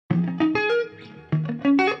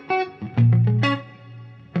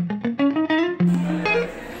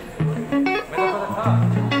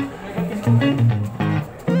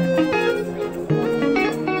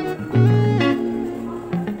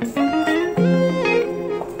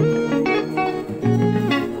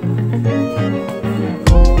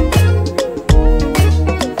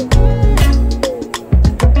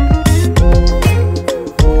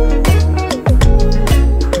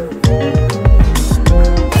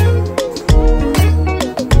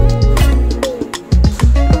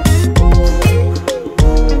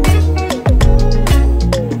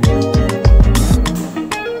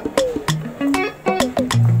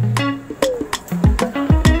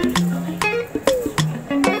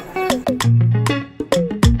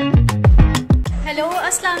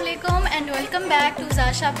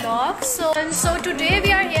Natasha Blog. So today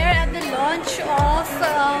we are here at the launch of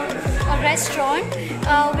a restaurant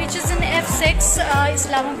which is in F6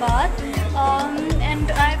 Islamabad,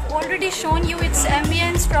 and I've already shown you its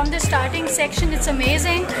ambience from the starting section. It's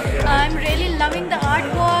amazing. I'm really loving the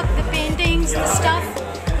artwork, the paintings, the stuff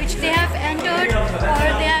which they have entered or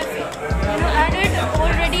they have added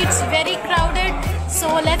already. It's very crowded.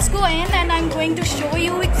 So let's go in and I'm going to show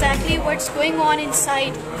you exactly what's going on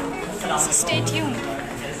inside. So stay tuned.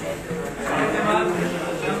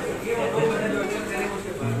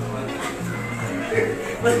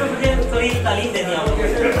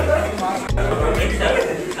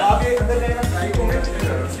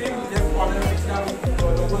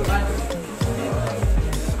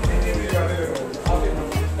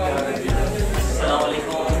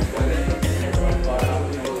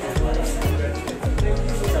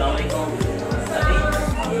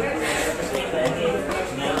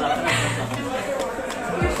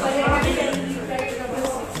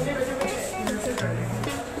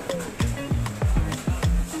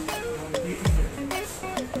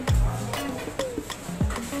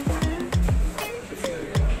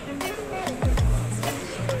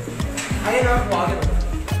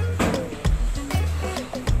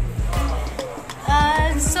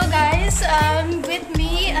 So guys, with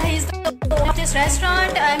me is the owner of this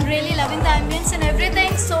restaurant. I'm really loving the ambience and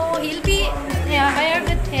everything. So he'll be here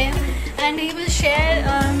with him and he will share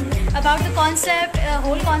about the concept,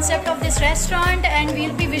 whole concept of this restaurant, and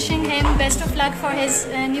we'll be wishing him best of luck for his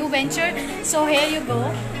new venture. So here you go.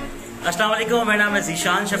 अस्सलाम वालेकुम, मेरा नाम है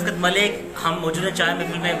ज़ीशान शफकत मलिक। हम मौजूद हैं चाय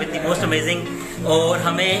महफिल में विद द मोस्ट अमेजिंग, और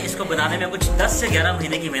हमें इसको बनाने में कुछ 10 से 11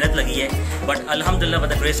 महीने की मेहनत लगी है, बट अल्हम्दुलिल्लाह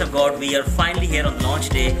with the grace of God we are finally here on launch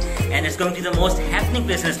day and it's going to the most happening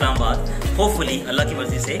place in Islamabad, hopefully अल्लाह की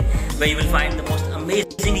मर्जी से, where you will find the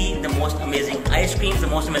most amazing ice cream,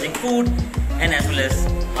 the most amazing food and as well as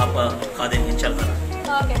आपका खादिम इंशाल्लाह।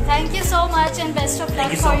 Okay, thank you so much and best of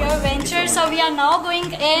luck for your venture. So we are now going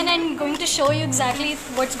in and going to show you exactly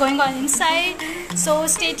what's going on inside. So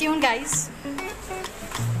stay tuned, guys.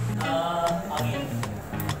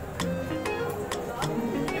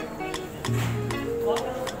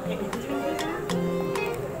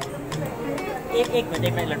 एक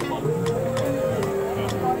minute Laddu ball.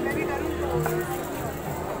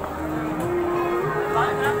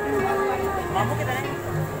 मामू किधर है?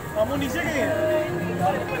 मामू नीचे गए हैं।